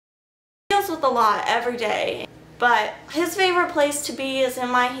Deals with a lot every day, but his favorite place to be is in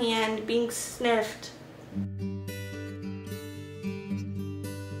my hand, being sniffed.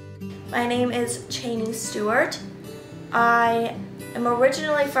 My name is Cheney Stewart. I am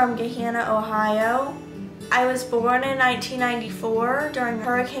originally from Gahanna, Ohio. I was born in 1994 during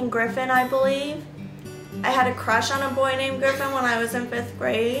Hurricane Griffin, I believe. I had a crush on a boy named Griffin when I was in 5th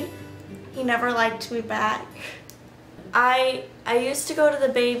grade. He never liked me back. I used to go to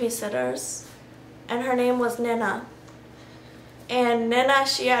the babysitters, and her name was Nina. And Nina,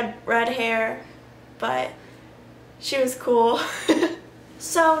 she had red hair, but she was cool.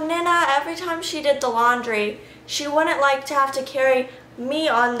 So Nina, every time she did the laundry, she wouldn't like to have to carry me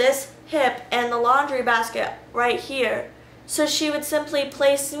on this hip and the laundry basket right here. So she would simply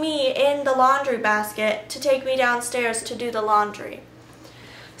place me in the laundry basket to take me downstairs to do the laundry.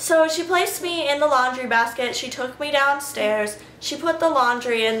 So she placed me in the laundry basket, she took me downstairs, she put the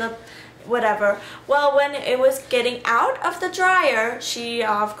laundry in the whatever. Well, when it was getting out of the dryer, she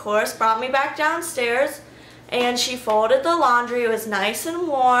of course brought me back downstairs and she folded the laundry. It was nice and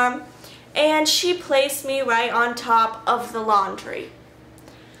warm, and she placed me right on top of the laundry.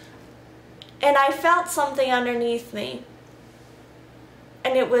 And I felt something underneath me,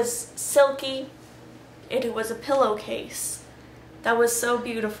 and it was silky. It was a pillowcase. That was so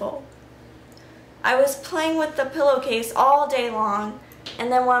beautiful. I was playing with the pillowcase all day long,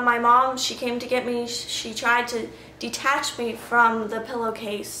 and then when my mom, she came to get me, she tried to detach me from the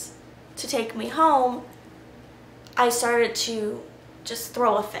pillowcase to take me home. I started to just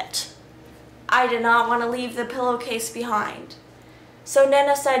throw a fit. I did not want to leave the pillowcase behind. So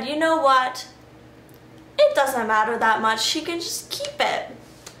Nina said, you know what? It doesn't matter that much. She can just keep it.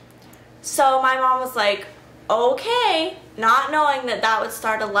 So my mom was like, okay, not knowing that that would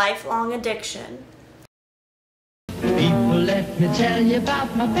start a lifelong addiction. People, let me tell you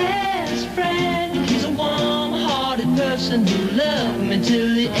about my best friend. He's a warm-hearted person who loved me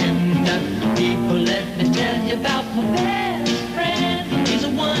till the end. People, let me tell you about my best friend. He's a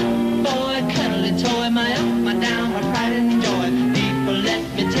one-boy cuddly toy, my up, my down, my pride and joy. People, let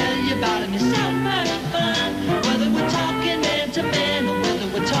me tell you about him. He's so much fun, whether we're talking man to man or whether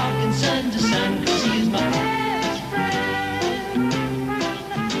we're talking son to son, 'cause he's my best friend.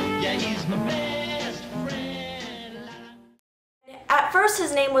 Yeah, he's my best friend. At first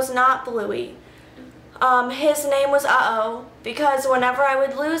his name was not Bluey. His name was Uh-Oh, because whenever I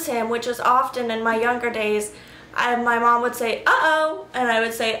would lose him, which was often in my younger days, my mom would say, uh-oh, and I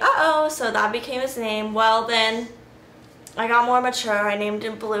would say, uh-oh, so that became his name. Well, then I got more mature. I named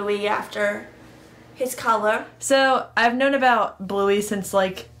him Bluey after his color. So I've known about Bluey since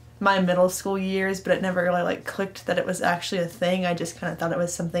like my middle school years, but it never really like clicked that it was actually a thing. I just kind of thought it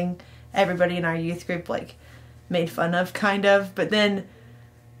was something everybody in our youth group like made fun of, kind of. But then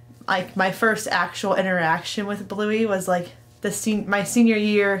like my first actual interaction with Bluey was like my senior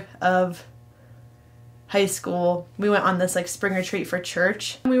year of high school. We went on this like spring retreat for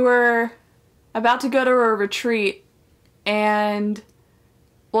church. We were about to go to a retreat, and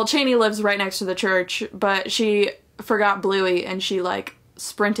well, Cheney lives right next to the church, but she forgot Bluey and she like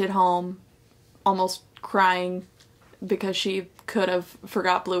sprinted home almost crying because she could have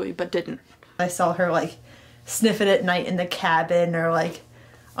forgot Bluey but didn't. I saw her like sniff it at night in the cabin, or like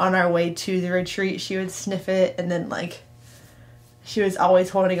on our way to the retreat she would sniff it, and then like she was always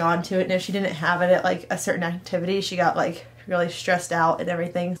holding on to it, and if she didn't have it at like a certain activity she got like really stressed out and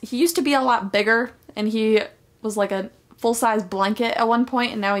everything. He used to be a lot bigger, and he was like a full-size blanket at one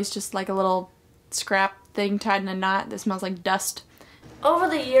point, and now he's just like a little scrap thing tied in a knot that smells like dust. Over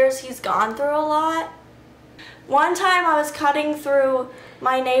the years he's gone through a lot. One time I was cutting through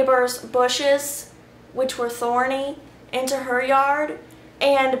my neighbor's bushes, which were thorny, into her yard,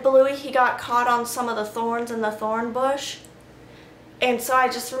 and Bluey, he got caught on some of the thorns in the thorn bush. And so I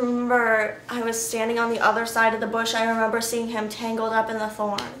just remember I was standing on the other side of the bush. I remember seeing him tangled up in the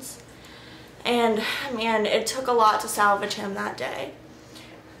thorns. And man, it took a lot to salvage him that day.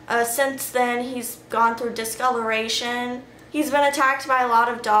 Since then, he's gone through discoloration. He's been attacked by a lot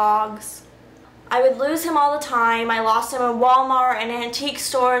of dogs. I would lose him all the time. I lost him in Walmart and antique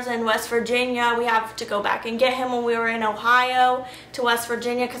stores in West Virginia. We have to go back and get him when we were in Ohio to West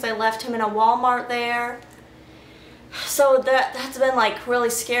Virginia because I left him in a Walmart there. So that's been like really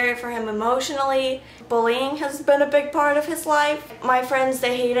scary for him emotionally. Bullying has been a big part of his life. My friends,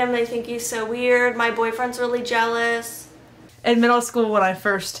 they hate him. They think he's so weird. My boyfriend's really jealous. In middle school, when I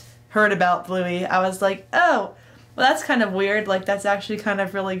first heard about Bluey, I was like, oh, well, that's kind of weird. Like, that's actually kind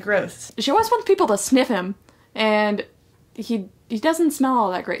of really gross. She always wants people to sniff him, and he doesn't smell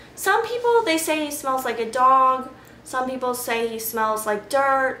all that great. Some people, they say he smells like a dog. Some people say he smells like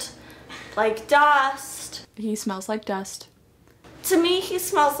dirt. like dust. He smells like dust. To me, he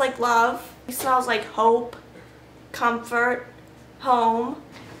smells like love. He smells like hope, comfort, home.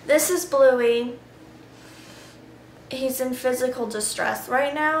 This is Bluey. He's in physical distress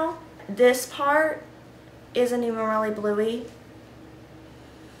right now. This part isn't even really Bluey.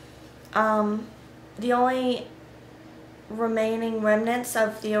 The only remaining remnants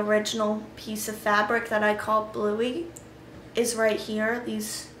of the original piece of fabric that I called Bluey is right here,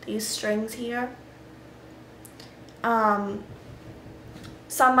 these strings here. Some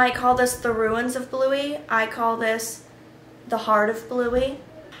might call this the ruins of Bluey. I call this the heart of Bluey.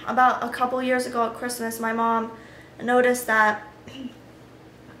 About a couple years ago at Christmas, my mom noticed that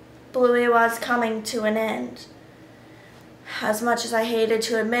Bluey was coming to an end. As much as I hated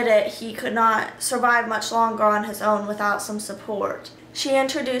to admit it, he could not survive much longer on his own without some support. She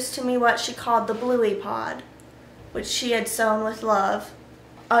introduced to me what she called the Bluey pod, which she had sewn with love.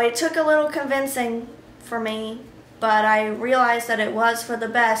 It took a little convincing for me, but I realized that it was for the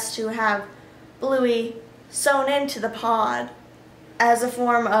best to have Bluey sewn into the pod as a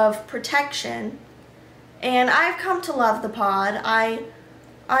form of protection. And I've come to love the pod. I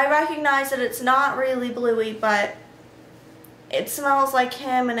recognize that it's not really Bluey, but it smells like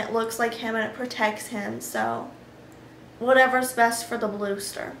him and it looks like him and it protects him, so whatever's best for the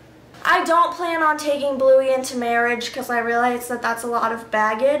Bluester. I don't plan on taking Bluey into marriage because I realize that that's a lot of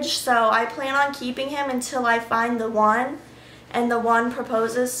baggage, so I plan on keeping him until I find the one and the one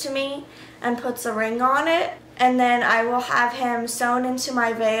proposes to me and puts a ring on it, and then I will have him sewn into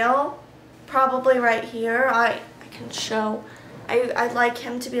my veil, probably right here. I can show. I'd like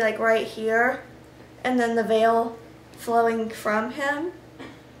him to be like right here, and then the veil flowing from him.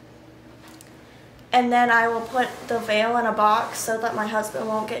 And then I will put the veil in a box so that my husband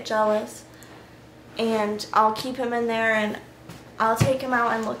won't get jealous. And I'll keep him in there and I'll take him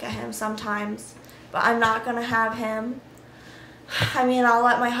out and look at him sometimes. But I'm not going to have him. I mean, I'll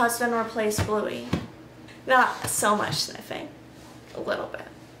let my husband replace Bluey. Not so much sniffing. A little bit.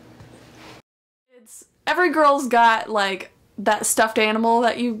 Every girl's got like that stuffed animal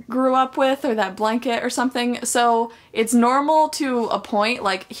that you grew up with or that blanket or something, so it's normal to a point.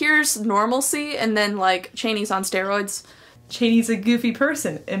 Like, here's normalcy, and then like Chaney's on steroids. Chaney's a goofy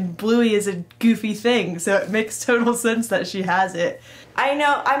person and Bluey is a goofy thing, so it makes total sense that she has it. I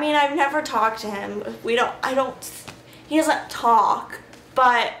know, I mean, I've never talked to him. He doesn't talk,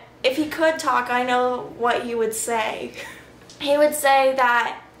 but if he could talk, I know what he would say. He would say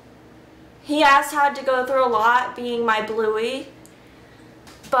that he has had to go through a lot being my Bluey,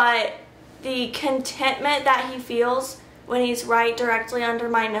 but the contentment that he feels when he's right directly under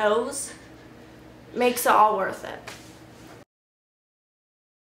my nose makes it all worth it.